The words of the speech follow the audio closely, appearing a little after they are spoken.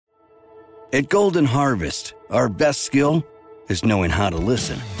At Golden Harvest, our best skill is knowing how to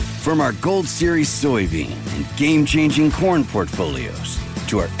listen. From our Gold Series soybean and game-changing corn portfolios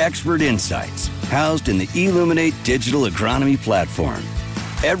to our expert insights housed in the Illuminate digital agronomy platform,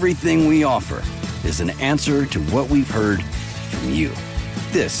 everything we offer is an answer to what we've heard from you.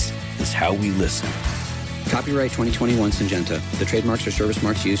 This is how we listen. Copyright 2021 Syngenta. The trademarks or service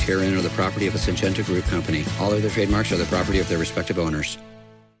marks used herein are the property of a Syngenta Group company. All other trademarks are the property of their respective owners.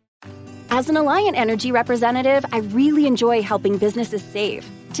 As an Alliant Energy representative, I really enjoy helping businesses save.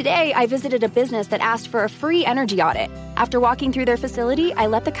 Today, I visited a business that asked for a free energy audit. After walking through their facility, I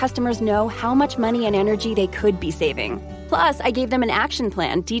let the customers know how much money and energy they could be saving. Plus, I gave them an action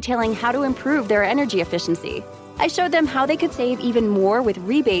plan detailing how to improve their energy efficiency. I showed them how they could save even more with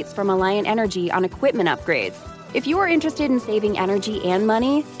rebates from Alliant Energy on equipment upgrades. If you are interested in saving energy and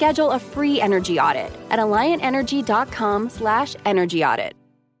money, schedule a free energy audit at alliantenergy.com/energy audit.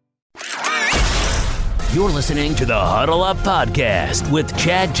 You're listening to the Huddle Up Podcast with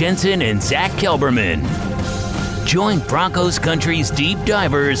Chad Jensen and Zach Kelberman. Join Broncos Country's deep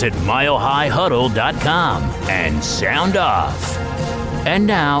divers at milehighhuddle.com and sound off. And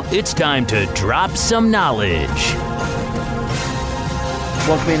now it's time to drop some knowledge.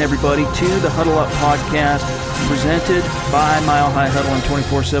 Welcome in, everybody, to the Huddle Up Podcast presented by Mile High Huddle and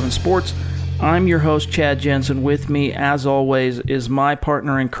 24/7 Sports. I'm your host, Chad Jensen. With me, as always, is my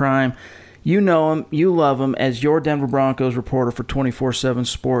partner in crime. You know him, you love him as your Denver Broncos reporter for 24/7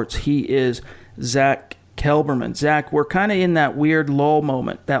 Sports. He is Zach Kelberman. Zach, we're kind of in that weird lull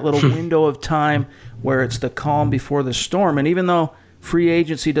moment, that little window of time where it's the calm before the storm. And even though free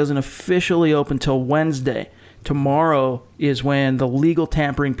agency doesn't officially open till Wednesday, tomorrow is when the legal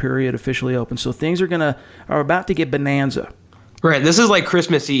tampering period officially opens. So things are about to get bonanza. Right. This is like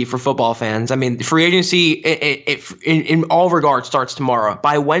Christmas Eve for football fans. I mean, free agency in all regards starts tomorrow.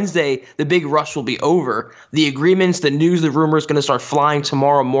 By Wednesday, the big rush will be over. The agreements, the news, the rumors going to start flying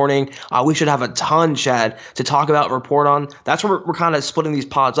tomorrow morning. We should have a ton, Chad, to talk about and report on. That's where we're kind of splitting these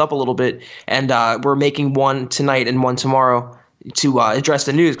pods up a little bit. And we're making one tonight and one tomorrow to address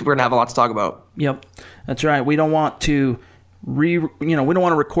the news because we're going to have a lot to talk about. Yep. That's right. We don't want to we don't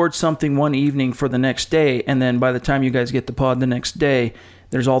want to record something one evening for the next day, and then by the time you guys get the pod the next day,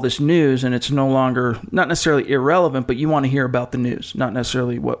 there's all this news, and it's no longer, not necessarily irrelevant, but you want to hear about the news, not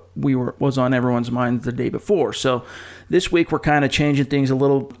necessarily what was on everyone's mind the day before. So this week we're kind of changing things a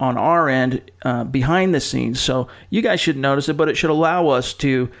little on our end behind the scenes. So you guys should notice it, but it should allow us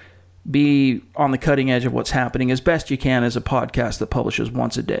to be on the cutting edge of what's happening as best you can as a podcast that publishes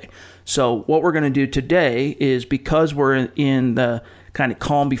once a day. So what we're going to do today is, because we're in the kind of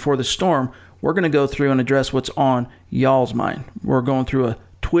calm before the storm, we're going to go through and address what's on y'all's mind. We're going through a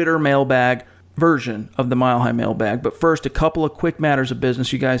Twitter mailbag version of the Mile High mailbag. But first, a couple of quick matters of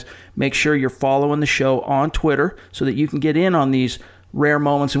business. You guys make sure you're following the show on Twitter so that you can get in on these rare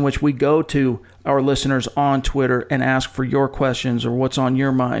moments in which we go to our listeners on Twitter and ask for your questions or what's on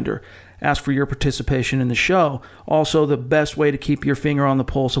your mind, or ask for your participation in the show. Also, the best way to keep your finger on the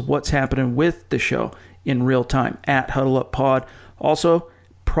pulse of what's happening with the show in real time, at Huddle Up Pod. Also,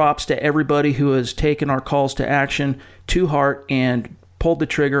 props to everybody who has taken our calls to action to heart and pulled the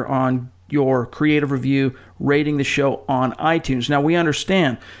trigger on your creative review, rating the show on iTunes. Now, we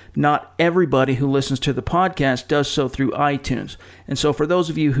understand not everybody who listens to the podcast does so through iTunes. And so for those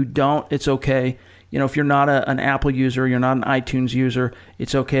of you who don't, it's okay. You know, if you're not an Apple user, you're not an iTunes user,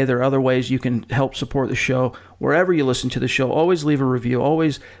 it's okay. There are other ways you can help support the show. Wherever you listen to the show, always leave a review,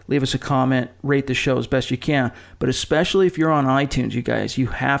 always leave us a comment, rate the show as best you can. But especially if you're on iTunes, you guys, you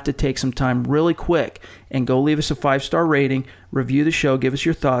have to take some time really quick and go leave us a 5-star rating, review the show, give us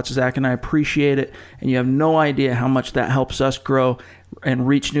your thoughts. Zach and I appreciate it, and you have no idea how much that helps us grow and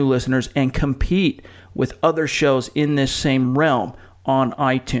reach new listeners and compete with other shows in this same realm on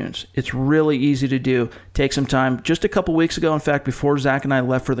iTunes. It's really easy to do. Take some time. Just a couple weeks ago, in fact, before Zach and I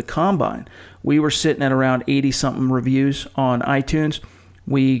left for the Combine, we were sitting at around 80-something reviews on iTunes.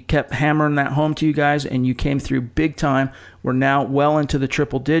 We kept hammering that home to you guys, and you came through big time. We're now well into the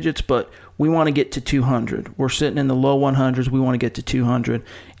triple digits, but we want to get to 200. We're sitting in the low 100s. We want to get to 200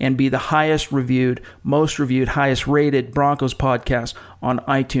 and be the highest reviewed, most reviewed, highest rated Broncos podcast on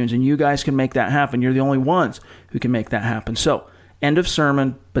iTunes. And you guys can make that happen. You're the only ones who can make that happen. So, end of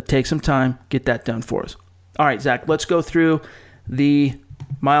sermon, but take some time, get that done for us. All right, Zach, let's go through the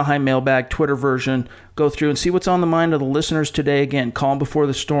Mile High Mailbag Twitter version, go through and see what's on the mind of the listeners today. Again, calm before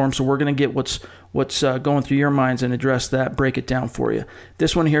the storm, so we're going to get what's going through your minds and address that, break it down for you.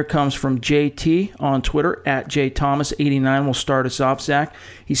 This one here comes from JT on Twitter, at JThomas89. Will start us off, Zach.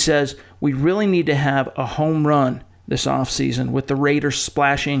 He says, we really need to have a home run this offseason. With the Raiders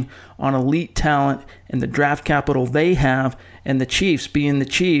splashing on elite talent and the draft capital they have, and the Chiefs being the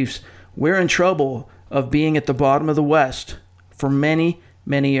Chiefs, we're in trouble of being at the bottom of the West for many,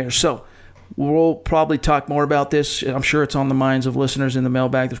 many years. So we'll probably talk more about this. I'm sure it's on the minds of listeners in the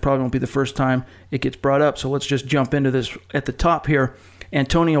mailbag. This probably won't be the first time it gets brought up. So let's just jump into this at the top here.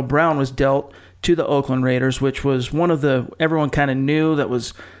 Antonio Brown was dealt to the Oakland Raiders, which was one of the, everyone kind of knew that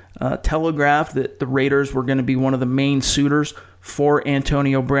was telegraphed that the Raiders were going to be one of the main suitors for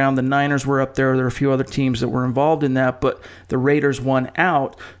Antonio Brown. The Niners were up there. There were a few other teams that were involved in that, but the Raiders won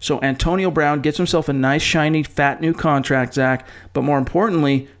out. So Antonio Brown gets himself a nice, shiny, fat new contract, Zach. But more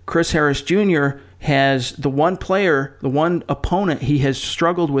importantly, Chris Harris Jr. has the one player, the one opponent he has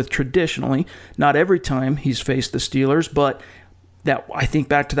struggled with traditionally. Not every time he's faced the Steelers, but that, I think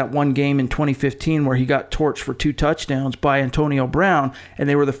back to that one game in 2015 where he got torched for 2 touchdowns by Antonio Brown, and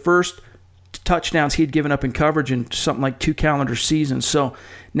they were the first touchdowns he'd given up in coverage in something like 2 calendar seasons. So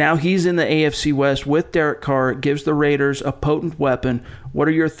now he's in the AFC West with Derek Carr. It gives the Raiders a potent weapon. What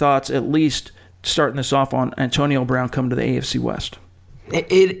are your thoughts, at least starting this off, on Antonio Brown coming to the AFC West?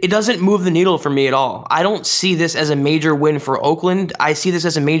 It doesn't move the needle for me at all. I don't see this as a major win for Oakland. I see this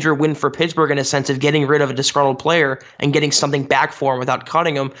as a major win for Pittsburgh in a sense of getting rid of a disgruntled player and getting something back for him without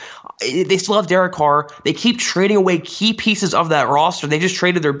cutting him. They still have Derek Carr. They keep trading away key pieces of that roster. They just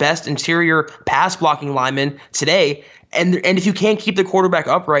traded their best interior pass blocking lineman today. And if you can't keep the quarterback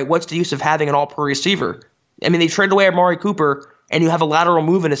upright, what's the use of having an all-pro receiver? I mean, they traded away Amari Cooper, and you have a lateral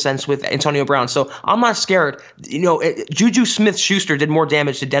move in a sense with Antonio Brown. So I'm not scared. Juju Smith-Schuster did more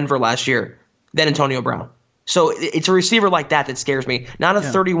damage to Denver last year than Antonio Brown. So it's a receiver like that scares me. Not a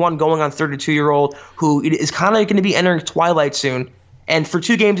 31 going on 32-year-old who is kind of going to be entering twilight soon. And for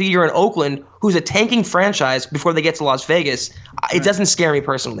 2 games a year in Oakland, who's a tanking franchise before they get to Las Vegas, it doesn't scare me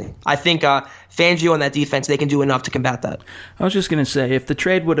personally. I think Fangio and that defense, they can do enough to combat that. I was just going to say, if the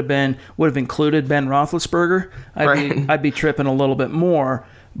trade would have included Ben Roethlisberger, I'd be tripping a little bit more.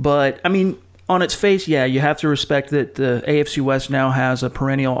 But I mean, on its face, yeah, you have to respect that the AFC West now has a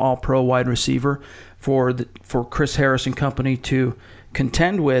perennial All-Pro wide receiver for Chris Harris and company to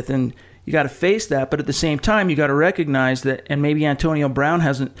contend with, and you got to face that. But at the same time, you got to recognize that, and maybe Antonio Brown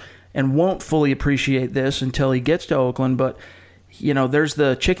hasn't and won't fully appreciate this until he gets to Oakland, but there's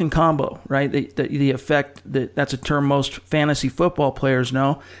the chicken combo, right? The effect that's a term most fantasy football players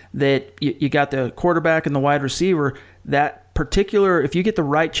know, that you got the quarterback and the wide receiver. That particular, if you get the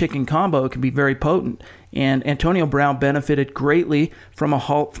right chicken combo, it can be very potent. And Antonio Brown benefited greatly from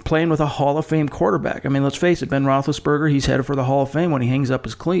playing with a Hall of Fame quarterback. I mean, let's face it, Ben Roethlisberger, he's headed for the Hall of Fame when he hangs up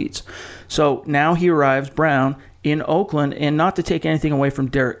his cleats. So now he arrives, Brown, in Oakland, and not to take anything away from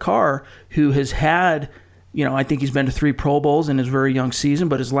Derek Carr, who has had, I think he's been to 3 Pro Bowls in his very young season,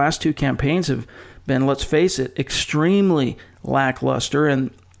 but his last 2 campaigns have been, let's face it, extremely lackluster.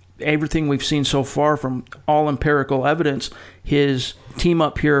 And everything we've seen so far from all empirical evidence, his team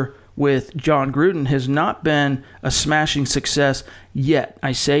up here with John Gruden has not been a smashing success yet.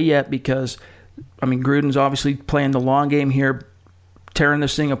 I say yet because, Gruden's obviously playing the long game here, tearing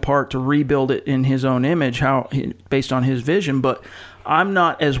this thing apart to rebuild it in his own image, based on his vision. But I'm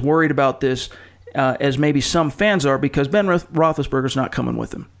not as worried about this as maybe some fans are, because Ben Roethlisberger's not coming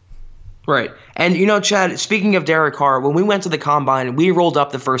with him. Right. And, Chad, speaking of Derek Carr, when we went to the Combine, we rolled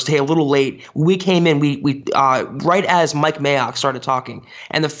up the first day a little late. We came in, we right as Mike Mayock started talking.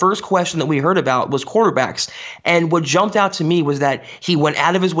 And the first question that we heard about was quarterbacks. And what jumped out to me was that he went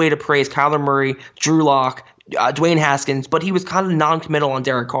out of his way to praise Kyler Murray, Drew Lock, Dwayne Haskins, but he was kind of non-committal on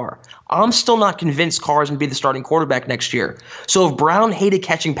Derek Carr. I'm still not convinced Carr is going to be the starting quarterback next year. So if Brown hated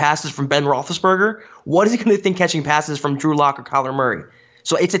catching passes from Ben Roethlisberger, what is he going to think catching passes from Drew Lock or Kyler Murray?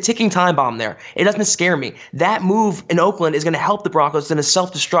 So it's a ticking time bomb there. It doesn't scare me. That move in Oakland is going to help the Broncos. It's going to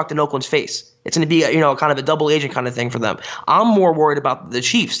self-destruct in Oakland's face. It's going to be kind of a double agent kind of thing for them. I'm more worried about the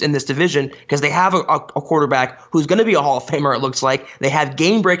Chiefs in this division because they have a quarterback who's going to be a Hall of Famer, it looks like. They have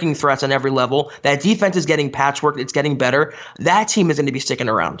game-breaking threats on every level. That defense is getting patchwork. It's getting better. That team is going to be sticking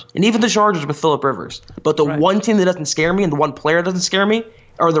around. And even the Chargers with Phillip Rivers. But the one team that doesn't scare me and the one player that doesn't scare me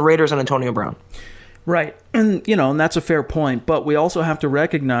are the Raiders and Antonio Brown. Right. And, and that's a fair point. But we also have to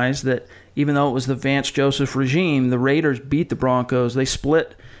recognize that even though it was the Vance Joseph regime, the Raiders beat the Broncos. They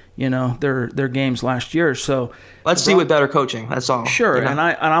split, their games last year. So let's see with better coaching. That's all. Sure. And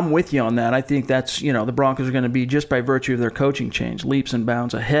I'm with you on that. I think that's, the Broncos are going to be, just by virtue of their coaching change, leaps and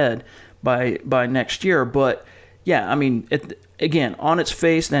bounds ahead by next year. But, yeah, again, on its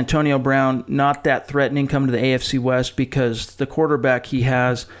face, Antonio Brown, not that threatening coming to the AFC West, because the quarterback he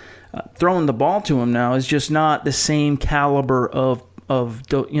has throwing the ball to him now is just not the same caliber of of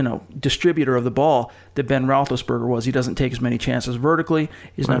distributor of the ball that Ben Roethlisberger was. He doesn't take as many chances vertically.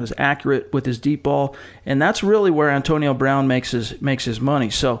 He's not as accurate with his deep ball, and that's really where Antonio Brown makes his money.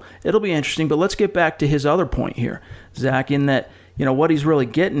 So it'll be interesting. But let's get back to his other point here, Zach, in that what he's really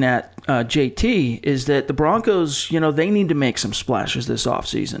getting at, JT, is that the Broncos, they need to make some splashes this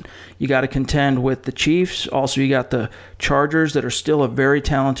offseason. You got to contend with the Chiefs. Also, you got the Chargers that are still a very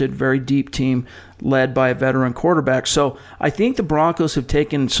talented, very deep team led by a veteran quarterback. So I think the Broncos have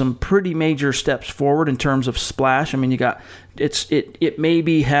taken some pretty major steps forward in terms of splash. I mean, it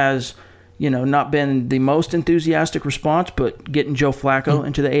maybe has not been the most enthusiastic response, but getting Joe Flacco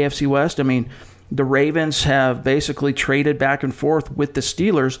into the AFC West, I mean, the Ravens have basically traded back and forth with the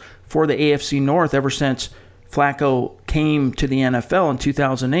Steelers for the AFC North ever since Flacco came to the NFL in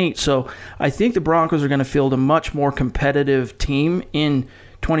 2008. So I think the Broncos are going to field a much more competitive team in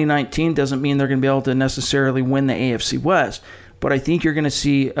 2019. Doesn't mean they're going to be able to necessarily win the AFC West, but I think you're going to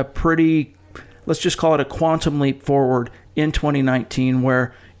see a pretty, let's just call it a quantum leap forward in 2019,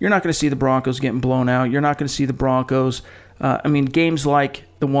 where you're not going to see the Broncos getting blown out. You're not going to see the Broncos games like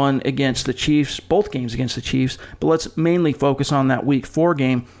the one against the Chiefs, both games against the Chiefs, but let's mainly focus on that Week 4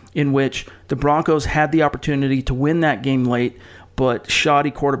 game in which the Broncos had the opportunity to win that game late, but shoddy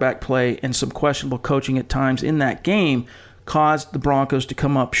quarterback play and some questionable coaching at times in that game caused the Broncos to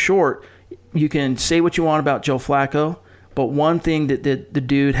come up short. You can say what you want about Joe Flacco, but one thing that the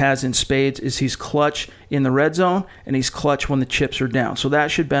dude has in spades is he's clutch in the red zone, and he's clutch when the chips are down. So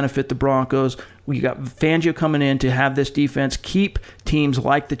that should benefit the Broncos. We got Fangio coming in to have this defense keep teams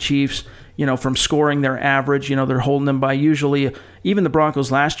like the Chiefs, from scoring their average. They're holding them by usually, even the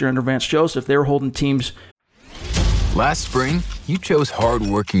Broncos last year under Vance Joseph, they were holding teams. Last spring, you chose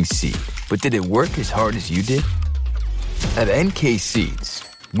hard-working seed, but did it work as hard as you did? At NK Seeds,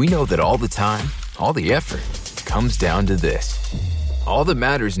 we know that all the time, all the effort, comes down to this. All that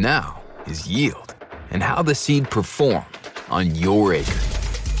matters now is yield and how the seed performed on your acre.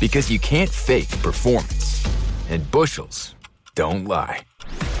 Because you can't fake performance, and bushels don't lie.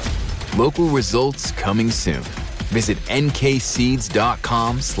 Local results coming soon. Visit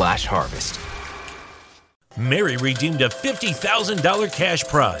nkseeds.com/harvest. Mary redeemed a $50,000 cash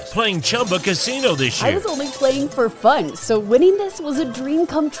prize playing Chumba Casino this year. I was only playing for fun, so winning this was a dream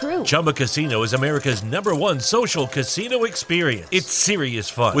come true. Chumba Casino is America's #1 social casino experience. It's serious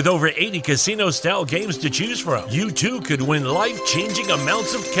fun. With over 80 casino-style games to choose from, you too could win life-changing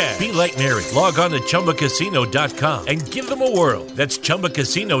amounts of cash. Be like Mary. Log on to ChumbaCasino.com and give them a whirl. That's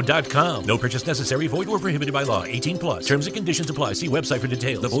ChumbaCasino.com. No purchase necessary. Void or prohibited by law. 18+. Terms and conditions apply. See website for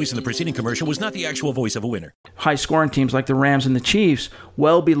details. The voice in the preceding commercial was not the actual voice of a winner. High-scoring teams like the Rams and the Chiefs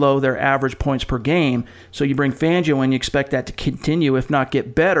well below their average points per game. So you bring Fangio in, you expect that to continue, if not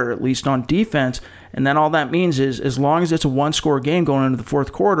get better, at least on defense. And then all that means is as long as it's a one-score game going into the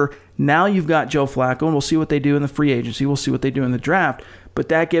fourth quarter, now you've got Joe Flacco, and we'll see what they do in the free agency. We'll see what they do in the draft. But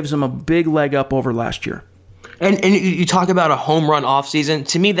that gives them a big leg up over last year. And you talk about a home run offseason.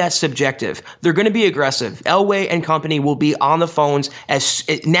 To me, that's subjective. They're going to be aggressive. Elway and company will be on the phones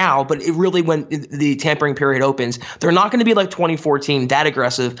now, but really when the tampering period opens, they're not going to be like 2014, that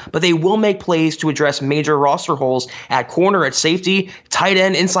aggressive, but they will make plays to address major roster holes at corner, at safety, tight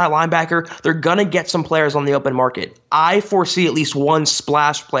end, inside linebacker. They're going to get some players on the open market. I foresee at least one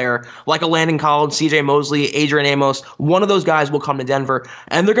splash player like a Landon Collins, CJ Mosley, Adrian Amos. One of those guys will come to Denver,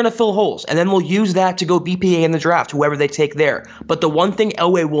 and they're going to fill holes, and then we'll use that to go BPA in the draft, whoever they take there. But the one thing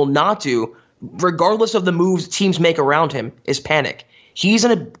Elway will not do, regardless of the moves teams make around him, is panic. He's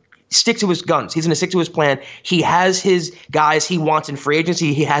going to stick to his guns. He's going to stick to his plan. He has his guys he wants in free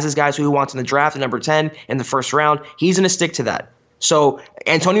agency. He has his guys who he wants in the draft at number 10 in the first round. He's going to stick to that. So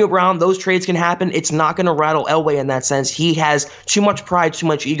Antonio Brown, those trades can happen. It's not going to rattle Elway in that sense. He has too much pride, too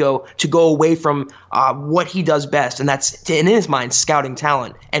much ego to go away from what he does best, and that's, in his mind, scouting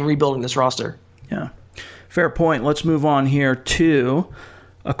talent and rebuilding this roster. Yeah. Fair point. Let's move on here to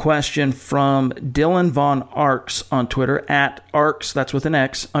a question from Dylan Von Arks on Twitter, at Arks, that's with an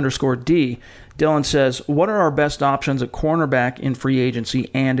X, _D. Dylan says, what are our best options at cornerback in free agency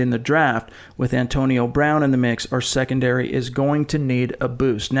and in the draft? With Antonio Brown in the mix, our secondary is going to need a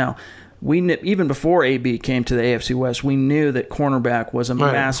boost. Now, even before AB came to the AFC West, we knew that cornerback was a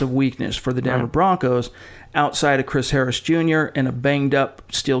massive weakness for the Denver Broncos. Outside of Chris Harris Jr. and a banged up,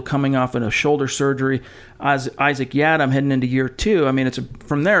 still coming off of a shoulder surgery, Isaac Yiadom heading into year 2. I mean,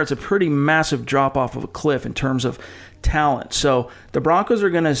 from there, it's a pretty massive drop off of a cliff in terms of talent. So the Broncos are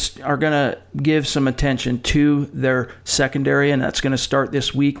gonna give some attention to their secondary, and that's going to start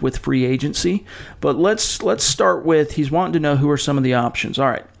this week with free agency. But let's start with, he's wanting to know who are some of the options. All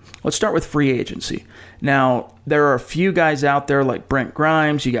right. Let's start with free agency. Now, there are a few guys out there like Brent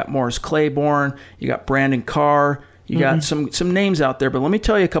Grimes. You got Morris Claiborne. You got Brandon Carr. You got some names out there. But let me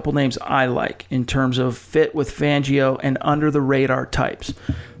tell you a couple names I like in terms of fit with Fangio and under-the-radar types.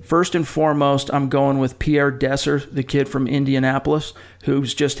 First and foremost, I'm going with Pierre Desser, the kid from Indianapolis,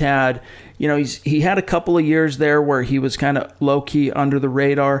 who's just had, he had a couple of years there where he was kind of low-key under the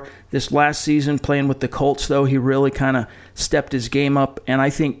radar. This last season, playing with the Colts, though, he really kind of stepped his game up and I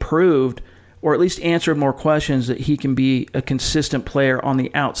think proved, or at least answered more questions, that he can be a consistent player on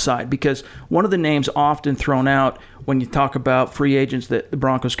the outside. Because one of the names often thrown out when you talk about free agents that the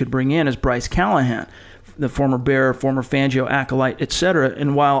Broncos could bring in is Bryce Callahan, the former Bear, former Fangio acolyte, etc.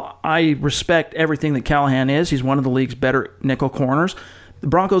 And while I respect everything that Callahan is, he's one of the league's better nickel corners. The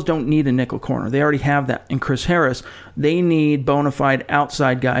Broncos don't need a nickel corner. They already have that in Chris Harris. They need bona fide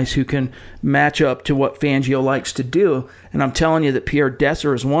outside guys who can match up to what Fangio likes to do. And I'm telling you that Pierre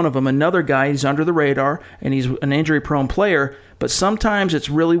Desser is one of them. Another guy, he's under the radar, and he's an injury-prone player. But sometimes it's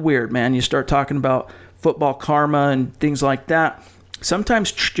really weird, man. You start talking about football karma and things like that.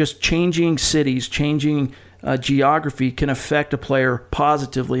 Sometimes just changing cities, changing geography can affect a player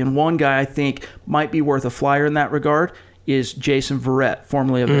positively. And one guy I think might be worth a flyer in that regard is Jason Verrett,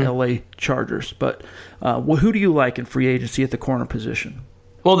 formerly of the LA Chargers. But who do you like in free agency at the corner position?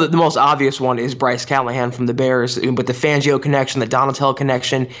 Well, the most obvious one is Bryce Callahan from the Bears, with the Fangio connection, the Donatell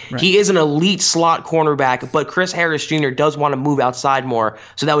connection. Right. He is an elite slot cornerback, but Chris Harris Jr. does want to move outside more,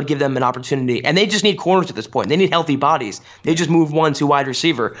 so that would give them an opportunity. And they just need corners at this point. They need healthy bodies. They just move one to wide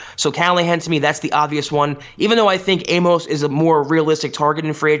receiver. So Callahan, to me, that's the obvious one. Even though I think Amos is a more realistic target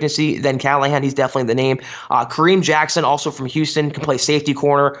in free agency than Callahan, he's definitely the name. Kareem Jackson, also from Houston, can play safety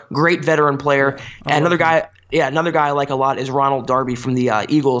corner. Great veteran player. And another guy I like a lot is Ronald Darby from the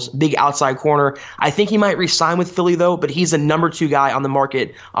Eagles, big outside corner. I think he might re-sign with Philly, though, but he's the number 2 guy on the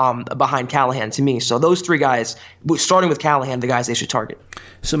market behind Callahan to me. So those 3 guys, starting with Callahan, the guys they should target.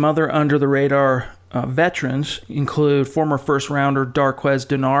 Some other under-the-radar veterans include former first-rounder Darqueze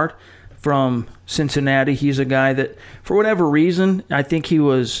Dennard from Cincinnati. He's a guy that, for whatever reason, I think he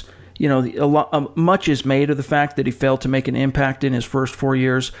was... much is made of the fact that he failed to make an impact in his first 4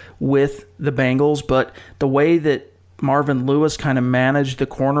 years with the Bengals, but the way that Marvin Lewis kind of managed the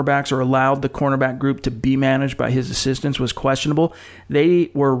cornerbacks or allowed the cornerback group to be managed by his assistants was questionable.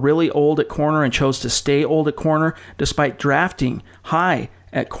 They were really old at corner and chose to stay old at corner despite drafting high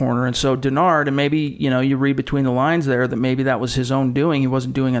at corner. And so Dennard, and maybe, you read between the lines there that maybe that was his own doing. He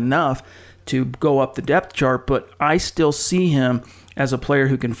wasn't doing enough to go up the depth chart, but I still see him as a player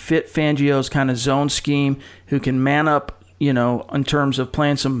who can fit Fangio's kind of zone scheme, who can man up, in terms of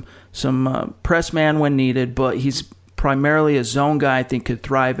playing some press man when needed, but he's primarily a zone guy. I think could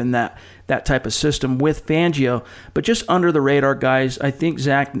thrive in that type of system with Fangio. But just under the radar guys, I think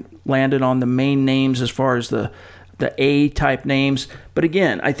Zach landed on the main names as far as the A-type names. But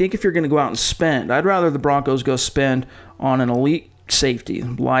again, I think if you're going to go out and spend, I'd rather the Broncos go spend on an elite safety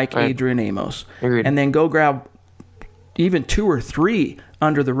like Adrian Amos. Agreed. And then go grab even 2 or 3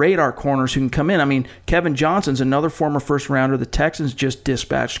 under the radar corners who can come in. I mean, Kevin Johnson's another former first rounder. The Texans just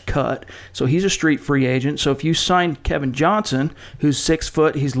dispatched cut. So he's a street free agent. So if you sign Kevin Johnson, who's 6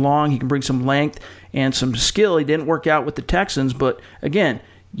 foot, he's long, he can bring some length and some skill. He didn't work out with the Texans, but again,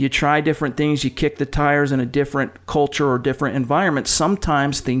 you try different things, you kick the tires in a different culture or different environment.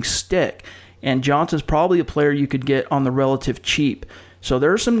 Sometimes things stick. And Johnson's probably a player you could get on the relative cheap. So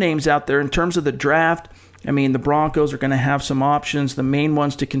there are some names out there in terms of the draft. I mean, the Broncos are going to have some options. The main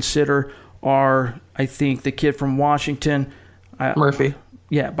ones to consider are, I think, the kid from Washington. Murphy.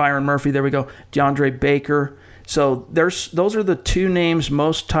 Yeah, Byron Murphy. There we go. DeAndre Baker. So those are the 2 names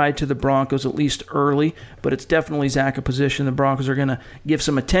most tied to the Broncos, at least early. But it's definitely, Zach, a position the Broncos are going to give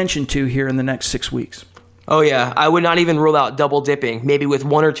some attention to here in the next 6 weeks. Oh, yeah. I would not even rule out double dipping, maybe with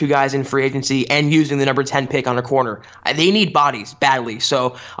 1 or 2 guys in free agency and using the number 10 pick on a corner. They need bodies badly.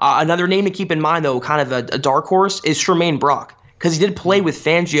 So another name to keep in mind, though, kind of a dark horse, is Tremaine Brock, because he did play with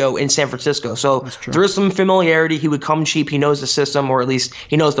Fangio in San Francisco. So there is some familiarity. He would come cheap. He knows the system, or at least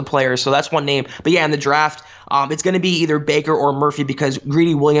he knows the players. So that's one name. But, yeah, in the draft, it's going to be either Baker or Murphy, because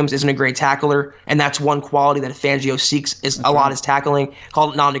Greedy Williams isn't a great tackler, and that's one quality that Fangio seeks lot is tackling,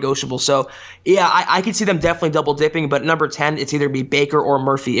 called non-negotiable. So, yeah, I could see them definitely double-dipping, but number 10, it's either be Baker or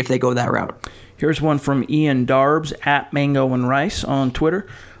Murphy if they go that route. Here's one from Ian Darbs, at Mango and Rice on Twitter.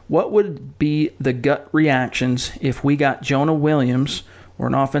 What would be the gut reactions if we got Jonah Williams or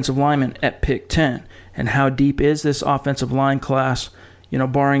an offensive lineman at pick 10? And how deep is this offensive line class,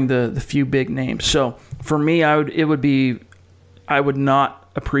 barring the few big names? So for me, I would not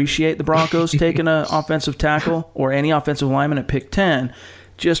appreciate the Broncos taking an offensive tackle or any offensive lineman at pick 10,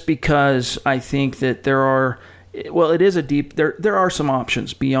 just because I think that there are some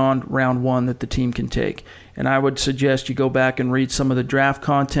options beyond round one that the team can take. And I would suggest you go back and read some of the draft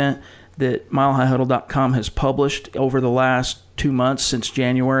content that milehighhuddle.com has published over the last 2 months since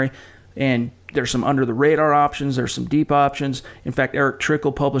January. And there's some under-the-radar options. There's some deep options. In fact, Eric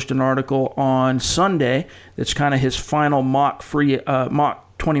Trickle published an article on Sunday that's kind of his final mock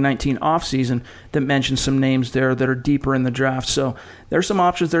 2019 offseason that mentions some names there that are deeper in the draft. So there's some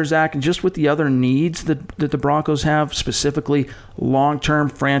options there, Zach. And just with the other needs that the Broncos have, specifically long-term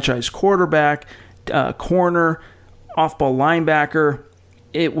franchise quarterback, corner, off-ball linebacker,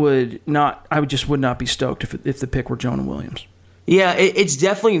 I just would not be stoked if the pick were Jonah Williams. Yeah, it's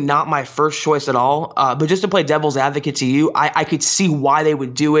definitely not my first choice at all. But just to play devil's advocate to you, I could see why they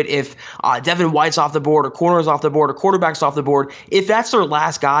would do it if Devin White's off the board, or corner's off the board, or quarterback's off the board. If that's their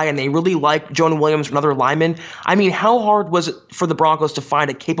last guy and they really like Jonah Williams or another lineman, I mean, how hard was it for the Broncos to find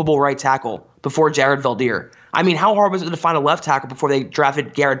a capable right tackle before Jared Veldheer? I mean, how hard was it to find a left tackle before they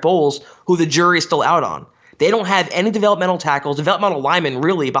drafted Garrett Bowles, who the jury is still out on? They don't have any developmental linemen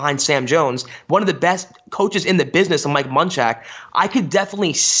really behind Sam Jones, one of the best coaches in the business, and Mike Munchak. I could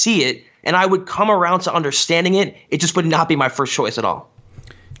definitely see it, and I would come around to understanding it. It just would not be my first choice at all.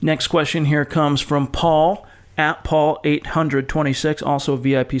 Next question here comes from Paul, at Paul826, also a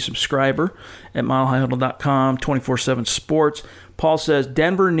VIP subscriber at milehighhuddle.com, 24/7 Sports. Paul says,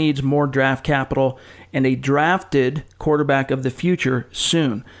 Denver needs more draft capital and a drafted quarterback of the future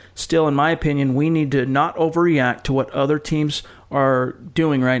soon. Still, in my opinion, we need to not overreact to what other teams are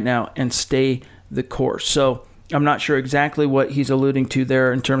doing right now and stay the course. So I'm not sure exactly what he's alluding to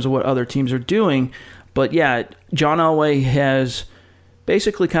there in terms of what other teams are doing. But yeah, John Elway has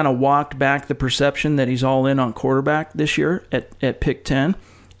basically kind of walked back the perception that he's all in on quarterback this year at pick 10.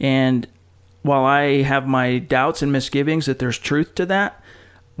 And while I have my doubts and misgivings that there's truth to that,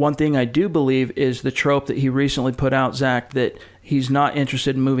 one thing I do believe is the trope that he recently put out, Zach, that he's not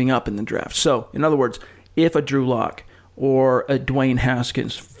interested in moving up in the draft. So, in other words, if a Drew Lock or a Dwayne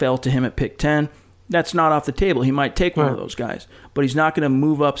Haskins fell to him at pick 10, that's not off the table. He might take one of those guys, but he's not going to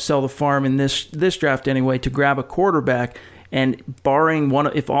move up, sell the farm in this draft anyway to grab a quarterback. And barring one,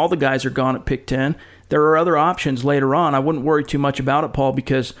 if all the guys are gone at pick 10, there are other options later on. I wouldn't worry too much about it, Paul,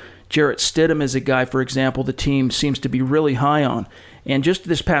 because Jarrett Stidham is a guy, for example, the team seems to be really high on. And just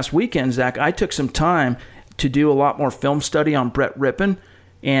this past weekend, Zach, I took some time to do a lot more film study on Brett Rippon.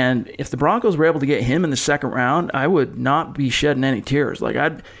 And if the Broncos were able to get him in the second round, I would not be shedding any tears.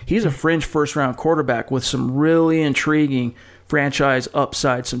 He's a fringe first-round quarterback with some really intriguing franchise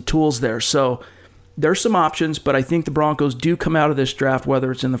upside, some tools there. So there's some options, but I think the Broncos do come out of this draft,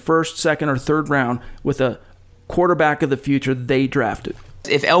 whether it's in the first, second, or third round, with a quarterback of the future they drafted.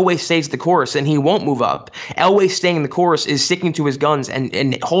 If Elway stays the course, and he won't move up, Elway staying the course is sticking to his guns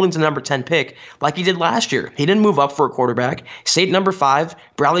and holding to the number 10 pick like he did last year. He didn't move up for a quarterback. Stayed at number 5.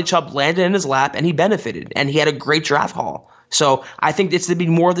 Bradley Chubb landed in his lap, and he benefited, and he had a great draft haul. So I think it's to be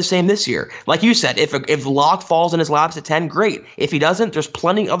more of the same this year. Like you said, if Locke falls in his laps at 10, great. If he doesn't, there's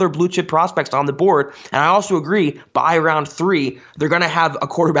plenty other blue chip prospects on the board. And I also agree, by round 3, they're going to have a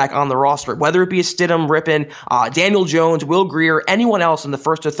quarterback on the roster, whether it be a Stidham, Rippon, Daniel Jones, Will Grier, anyone else in the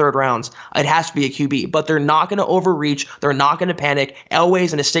first or third rounds. It has to be a QB. But they're not going to overreach. They're not going to panic.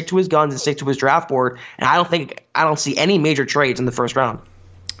 Elway's going to stick to his guns and stick to his draft board. And I don't see any major trades in the first round.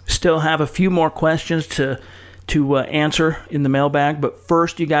 Still have a few more questions to answer in the mailbag. But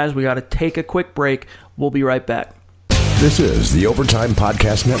first, you guys, we got to take a quick break. We'll be right back. This is the Overtime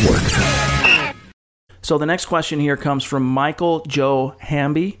Podcast Network. So the next question here comes from Michael Joe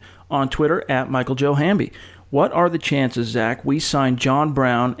Hamby on Twitter, at Michael Joe Hamby. What are the chances, Zach, we sign John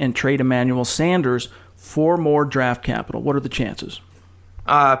Brown and trade Emmanuel Sanders for more draft capital? What are the chances?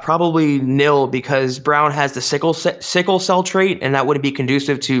 Probably nil, because Brown has the sickle cell trait, and that wouldn't be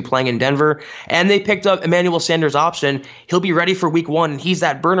conducive to playing in Denver. And they picked up Emmanuel Sanders' option. He'll be ready for week 1. He's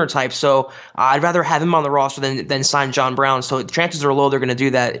that burner type, so I'd rather have him on the roster than sign John Brown. So chances are low they're going to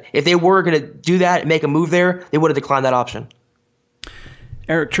do that. If they were going to do that and make a move there, they would have declined that option.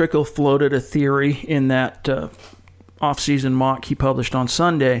 Eric Trickle floated a theory in that offseason mock he published on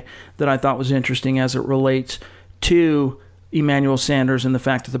Sunday that I thought was interesting as it relates to Emmanuel Sanders and the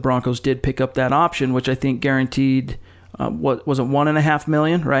fact that the Broncos did pick up that option, which I think guaranteed, what was it, $1.5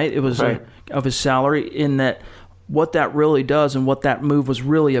 million, right? It was right. Of his salary. In that, what that really does and what that move was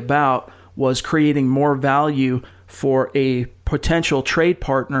really about was creating more value for a potential trade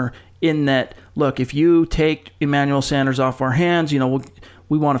partner. In that, look, if you take Emmanuel Sanders off our hands, we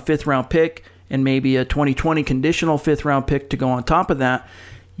want a 5th round pick and maybe a 2020 conditional 5th round pick to go on top of that.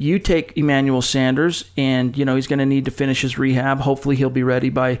 You take Emmanuel Sanders, and he's going to need to finish his rehab. Hopefully he'll be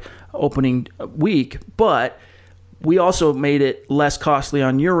ready by opening week. But we also made it less costly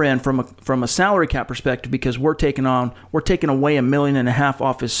on your end from a salary cap perspective, because we're taking away $1.5 million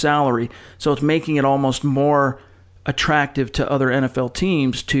off his salary. So it's making it almost more attractive to other NFL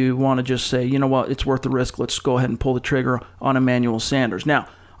teams to want to just say, you know what, it's worth the risk. Let's go ahead and pull the trigger on Emmanuel Sanders. Now,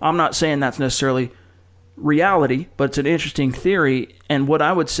 I'm not saying that's necessarily reality, but it's an interesting theory. And what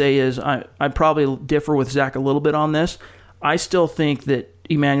I would say is I probably differ with Zach a little bit on this. I still think that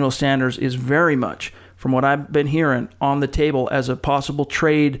Emmanuel Sanders is very much, from what I've been hearing, on the table as a possible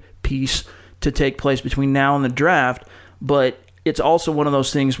trade piece to take place between now and the draft. But it's also one of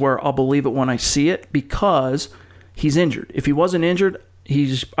those things where I'll believe it when I see it, because he's injured. If he wasn't injured,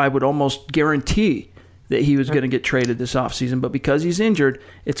 I would almost guarantee that he was going to get traded this offseason. But because he's injured,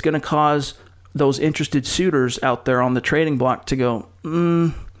 it's going to cause those interested suitors out there on the trading block to go,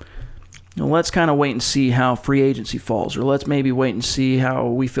 let's kind of wait and see how free agency falls, or let's maybe wait and see how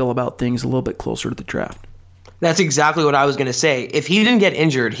we feel about things a little bit closer to the draft. That's exactly what I was going to say. If he didn't get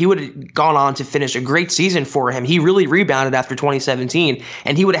injured, he would have gone on to finish a great season for him. He really rebounded after 2017,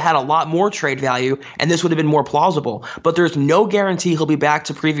 and he would have had a lot more trade value, and this would have been more plausible. But there's no guarantee he'll be back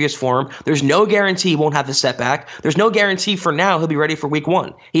to previous form. There's no guarantee he won't have a setback. There's no guarantee for now he'll be ready for week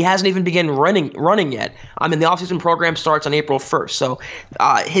 1. He hasn't even begun running yet. The offseason program starts on April 1st. So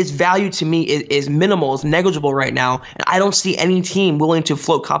his value to me is minimal, is negligible right now, and I don't see any team willing to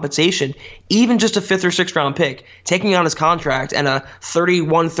float compensation, even just a 5th or 6th round pick, taking on his contract, and a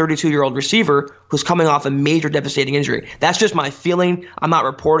 31, 32-year-old receiver who's coming off a major devastating injury. That's just my feeling. I'm not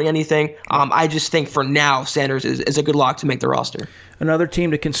reporting anything. I just think for now, Sanders is a good lock to make the roster. Another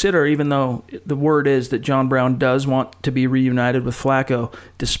team to consider, even though the word is that John Brown does want to be reunited with Flacco,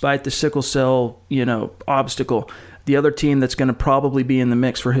 despite the sickle cell, obstacle. The other team that's going to probably be in the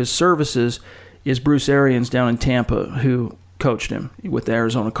mix for his services is Bruce Arians down in Tampa, who coached him with the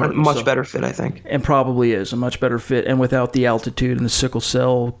Arizona Cardinals. Much better fit, I think. And probably is a much better fit, and without the altitude and the sickle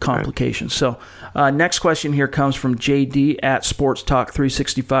cell complications. Right. So next question here comes from JD at Sports Talk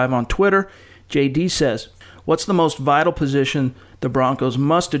 365 on Twitter. JD says, what's the most vital position the Broncos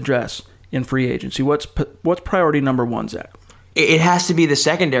must address in free agency? What's priority number 1, Zach? It has to be the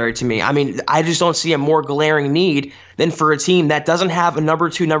secondary to me. I just don't see a more glaring need than for a team that doesn't have a number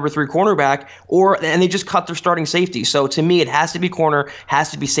 2, number 3 cornerback, and they just cut their starting safety. So to me, it has to be corner,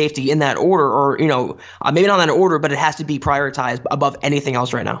 has to be safety in that order, or maybe not in that order, but it has to be prioritized above anything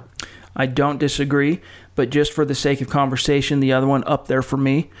else right now. I don't disagree, but just for the sake of conversation, the other one up there for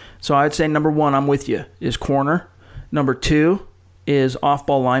me. So I'd say number 1, I'm with you, is corner. Number 2 is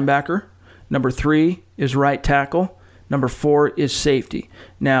off-ball linebacker. Number 3 is right tackle. Number 4 is safety.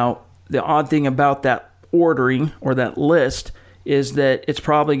 Now, the odd thing about that ordering or that list is that it's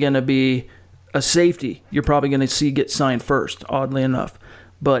probably going to be a safety you're probably going to see get signed first, oddly enough.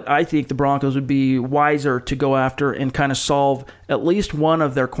 But I think the Broncos would be wiser to go after and kind of solve at least one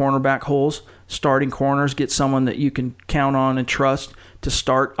of their cornerback holes, starting corners, get someone that you can count on and trust to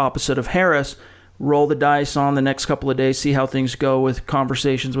start opposite of Harris, roll the dice on the next couple of days, see how things go with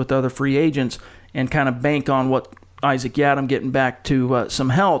conversations with other free agents, and kind of bank on what Isaac Yiadom getting back to some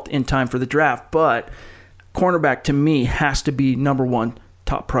health in time for the draft. But cornerback, to me, has to be number 1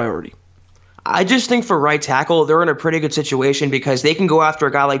 top priority. I just think for right tackle, they're in a pretty good situation because they can go after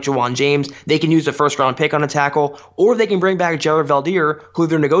a guy like Juwan James. They can use a first-round pick on a tackle, or they can bring back Jared Veldheer, who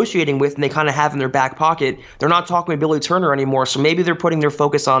they're negotiating with and they kind of have in their back pocket. They're not talking with Billy Turner anymore, so maybe they're putting their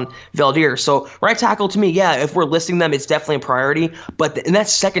focus on Veldheer. So right tackle, to me, yeah, if we're listing them, it's definitely a priority. But in that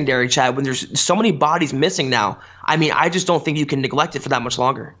secondary, Chad, when there's so many bodies missing now, I just don't think you can neglect it for that much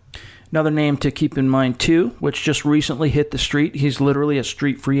longer. Another name to keep in mind, too, which just recently hit the street. He's literally a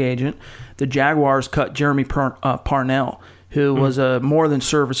street free agent. The Jaguars cut Jeremy Parnell, who was a more than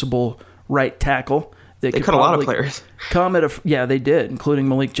serviceable right tackle. They cut a lot of players. They did, including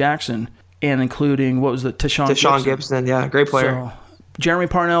Malik Jackson and including, Tashawn Gibson. Yeah, great player. So, Jeremy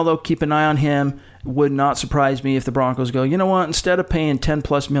Parnell, though, keep an eye on him. Would not surprise me if the Broncos go, you know what, instead of paying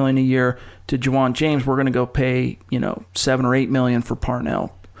 $10+ million a year to Juwan James, we're going to go pay, $7 or $8 million for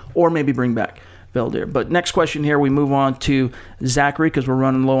Parnell. Or maybe bring back Veldheer. But next question here, we move on to Zachary because we're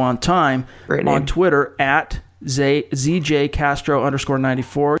running low on time. Great name. On Twitter, at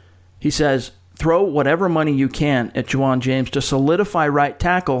ZJCastro_94. He says, throw whatever money you can at Juwan James to solidify right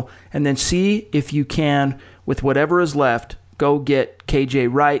tackle and then see if you can, with whatever is left, go get KJ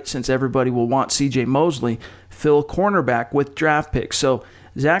Wright, since everybody will want CJ Mosley, fill cornerback with draft picks. So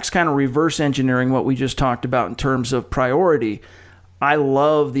Zach's kind of reverse engineering what we just talked about in terms of priority. I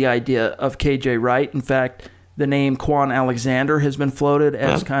love the idea of KJ Wright. In fact, the name Quan Alexander has been floated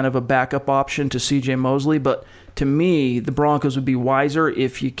as kind of a backup option to C.J. Mosley, but to me, the Broncos would be wiser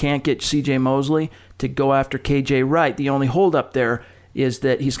if you can't get C.J. Mosley to go after K.J. Wright. The only holdup there is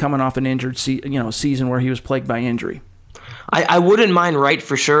that he's coming off an injured season where he was plagued by injury. I wouldn't mind Wright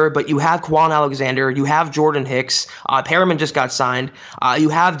for sure, but you have Quan Alexander, you have Jordan Hicks, Perriman just got signed, you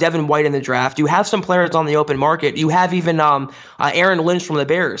have Devin White in the draft, you have some players on the open market, you have even Aaron Lynch from the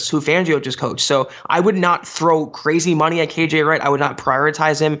Bears, who Fangio just coached. So I would not throw crazy money at KJ Wright. I would not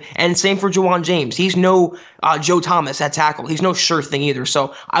prioritize him. And same for Juwan James. He's no Joe Thomas at tackle. He's no sure thing either.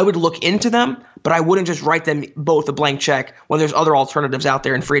 So I would look into them, but I wouldn't just write them both a blank check when there's other alternatives out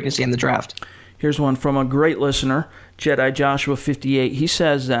there in free agency and the draft. Here's one from a great listener, Jedi Joshua 58. He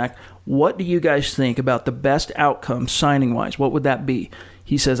says, Zach, what do you guys think about the best outcome signing-wise? What would that be?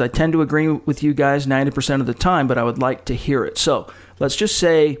 He says, I tend to agree with you guys 90% of the time, but I would like to hear it. So let's just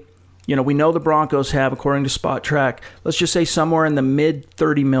say, we know the Broncos have, according to Spot Track, let's just say somewhere in the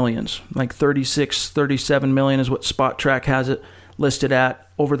mid-30 millions, like 36, 37 million is what Spot Track has it listed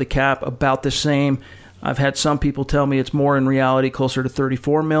at, over the cap, about the same. I've had some people tell me it's more in reality, closer to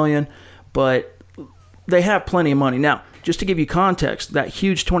 34 million. But they have plenty of money. Now, just to give you context, that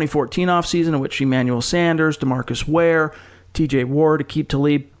huge 2014 offseason in which Emmanuel Sanders, DeMarcus Ware, TJ Ward, Aqib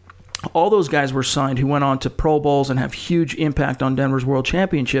Talib, all those guys were signed who went on to Pro Bowls and have huge impact on Denver's World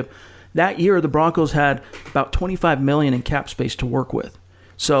Championship. That year, the Broncos had about $25 million in cap space to work with.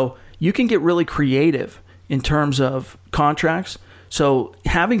 So you can get really creative in terms of contracts. So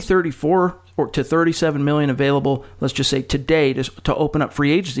having 34 or to 37 million available, let's just say today, to open up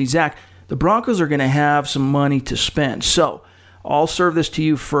free agency, Zach, the Broncos are going to have some money to spend. So I'll serve this to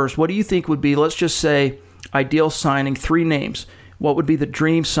you first. What do you think would be, let's just say, ideal signing, 3 names? What would be the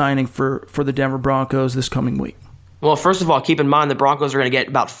dream signing for the Denver Broncos this coming week? Well, first of all, keep in mind the Broncos are going to get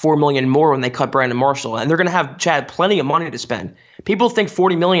about $4 million more when they cut Brandon Marshall, and they're going to have, Chad, plenty of money to spend. People think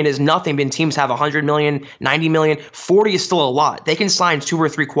 $40 million is nothing, but teams have $100 million, $90 million. 40 is still a lot. They can sign 2 or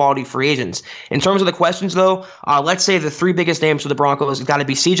 3 quality free agents. In terms of the questions, though, let's say the 3 biggest names for the Broncos have got to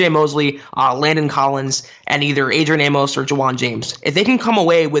be C.J. Mosley, Landon Collins, and either Adrian Amos or Juwan James. If they can come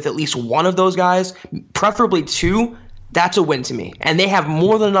away with at least one of those guys, preferably 2, that's a win to me. And they have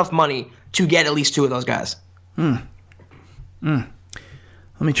more than enough money to get at least 2 of those guys. Let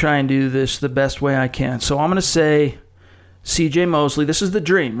me try and do this the best way I can. So I'm going to say C.J. Mosley. This is the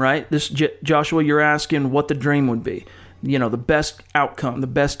dream, right? Joshua, you're asking what the dream would be. The best outcome, the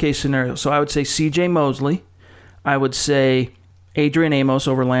best case scenario. So I would say C.J. Mosley. I would say Adrian Amos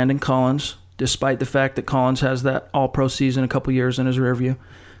over Landon Collins, despite the fact that Collins has that all-pro season a couple years in his rearview.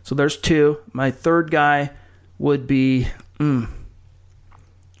 So there's 2. My third guy would be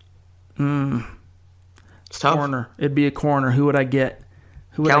It's tough. Corner. It'd be a corner. Who would I get?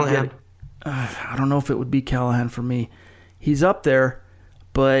 Who would Callahan. I get? I don't know if it would be Callahan for me. He's up there,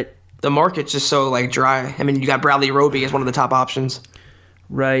 but the market's just so dry. I mean, you got Bradley Roby as one of the top options.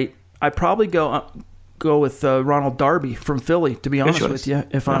 Right. I'd probably go with Ronald Darby from Philly, to be honest with you,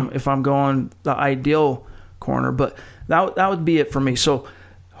 if I'm going the ideal corner. But that would be it for me. So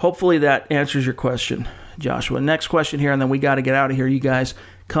hopefully that answers your question, Joshua. Next question here, and then we got to get out of here, you guys,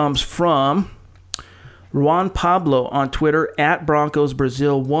 comes from Juan Pablo on Twitter, at Broncos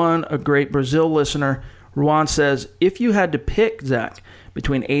Brazil 1, a great Brazil listener. Juan says, if you had to pick, Zach,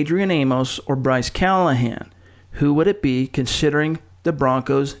 between Adrian Amos or Bryce Callahan, who would it be considering the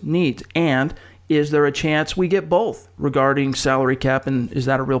Broncos' needs? And is there a chance we get both regarding salary cap, and is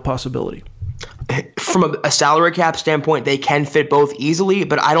that a real possibility? From a salary cap standpoint, they can fit both easily,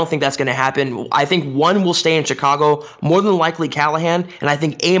 but I don't think that's going to happen. I think one will stay in Chicago, more than likely Callahan, and I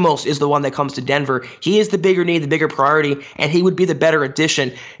think Amos is the one that comes to Denver. He is the bigger need, the bigger priority, and he would be the better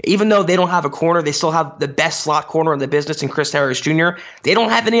addition. Even though they don't have a corner, they still have the best slot corner in the business in Chris Harris Jr. They don't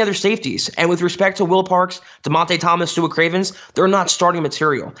have any other safeties. And with respect to Will Parks, DeMonte Thomas, Stuart Cravens, they're not starting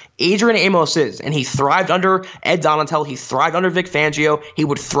material. Adrian Amos is, and he thrived under Ed Donatel. He thrived under Vic Fangio. He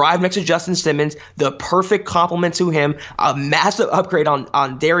would thrive next to Justin Simmons. The perfect complement to him, a massive upgrade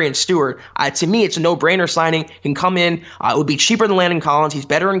on Darian Stewart. To me, it's a no-brainer signing. He can come in. It would be cheaper than Landon Collins. He's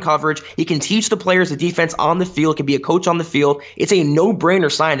better in coverage. He can teach the players the defense on the field, can be a coach on the field. It's a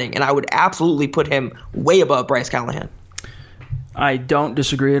no-brainer signing, and I would absolutely put him way above Bryce Callahan. I don't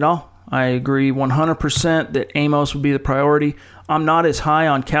disagree at all. I agree 100% that Amos would be the priority. I'm not as high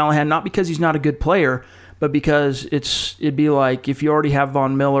on Callahan, not because he's not a good player, but because it'd be like, if you already have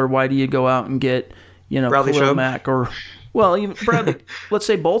Von Miller, why do you go out and get, Khalil Mack or, well, even Bradley, let's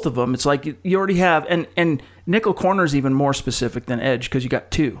say both of them. It's like you already have, and nickel corner is even more specific than edge because you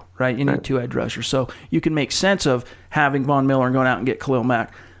got 2, right? You need 2 edge rushers. So you can make sense of having Von Miller and going out and get Khalil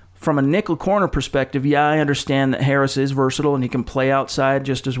Mack. from a nickel corner perspective, yeah, I understand that Harris is versatile and he can play outside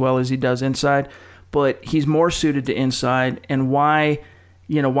just as well as he does inside, but he's more suited to inside. And why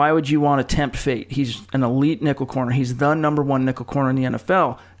would you want to tempt fate? He's an elite nickel corner. He's the number one nickel corner in the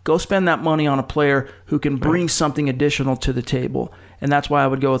NFL. Go spend that money on a player who can bring something additional to the table. And that's why I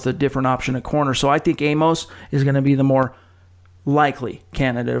would go with a different option at corner. So I think Amos is going to be the more likely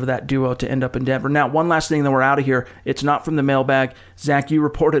candidate of that duo to end up in Denver. Now, one last thing, then we're out of here. It's not from the mailbag. Zach, you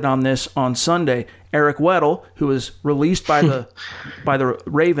reported on this on Sunday. Eric Weddle, who was released by the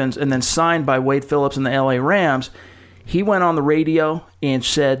Ravens and then signed by Wade Phillips and the LA Rams, he went on the radio and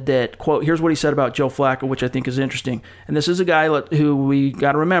said that, quote, here's what he said about Joe Flacco, which I think is interesting. And this is a guy who we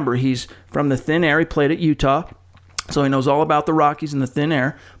got to remember, he's from the thin air. He played at Utah, so he knows all about the Rockies and the thin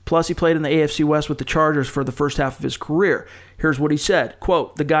air. Plus, he played in the AFC West with the Chargers for the first half of his career. Here's what he said,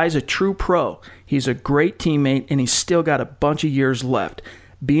 quote, the guy's a true pro. He's a great teammate, and he's still got a bunch of years left.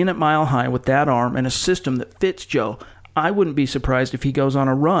 Being at Mile High with that arm and a system that fits Joe, I wouldn't be surprised if he goes on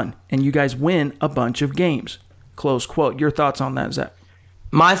a run and you guys win a bunch of games. Close quote. Your thoughts on that, Zach?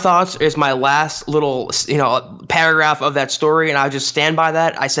 My thoughts is my last little, paragraph of that story, and I just stand by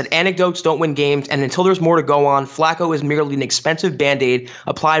that. I said anecdotes don't win games, and until there's more to go on, Flacco is merely an expensive Band-Aid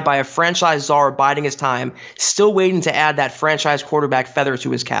applied by a franchise czar biding his time, still waiting to add that franchise quarterback feather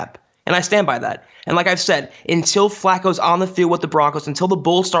to his cap. And I stand by that. And like I've said, until Flacco's on the field with the Broncos, until the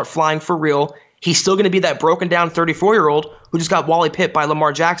Bulls start flying for real, he's still going to be that broken down 34-year-old who just got Wally Pitt by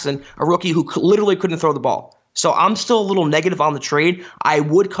Lamar Jackson, a rookie who literally couldn't throw the ball. So I'm still a little negative on the trade. I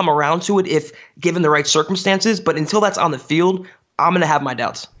would come around to it if given the right circumstances, but until that's on the field, I'm going to have my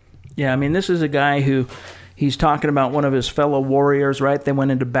doubts. Yeah, I mean, this is a guy who he's talking about one of his fellow Warriors, right? They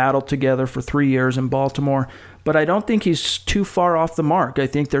went into battle together for 3 years in Baltimore, but I don't think he's too far off the mark. I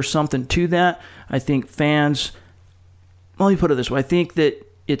think there's something to that. I think fans, let me put it this way, I think that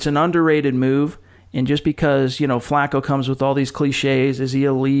it's an underrated move, and just because, Flacco comes with all these cliches, is he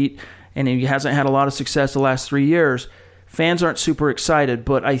elite, and he hasn't had a lot of success the last 3 years, fans aren't super excited.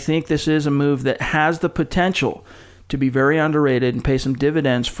 But I think this is a move that has the potential to be very underrated and pay some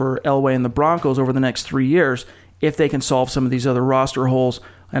dividends for Elway and the Broncos over the next 3 years if they can solve some of these other roster holes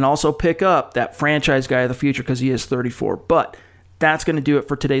and also pick up that franchise guy of the future because he is 34. But that's going to do it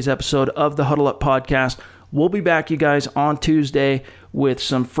for today's episode of the Huddle Up Podcast. We'll be back, you guys, on Tuesday with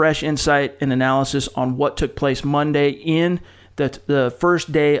some fresh insight and analysis on what took place Monday in the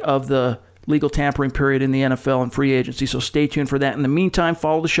first day of the legal tampering period in the NFL and free agency. So stay tuned for that. In the meantime,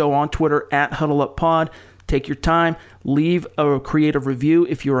 follow the show on Twitter at HuddleUpPod. Take your time. Leave a creative review.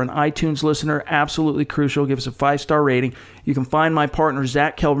 If you're an iTunes listener, absolutely crucial. Give us a 5-star rating. You can find my partner,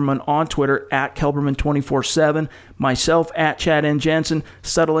 Zach Kelberman, on Twitter at Kelberman247. Myself at Chad N. Jensen.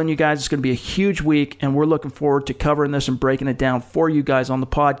 Settle in, you guys. It's going to be a huge week, and we're looking forward to covering this and breaking it down for you guys on the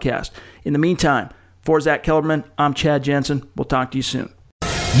podcast. In the meantime, for Zach Kelberman, I'm Chad Jensen. We'll talk to you soon.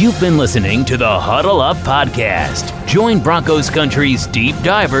 You've been listening to the Huddle Up Podcast. Join Broncos Country's deep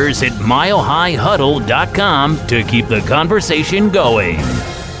divers at milehighhuddle.com to keep the conversation going.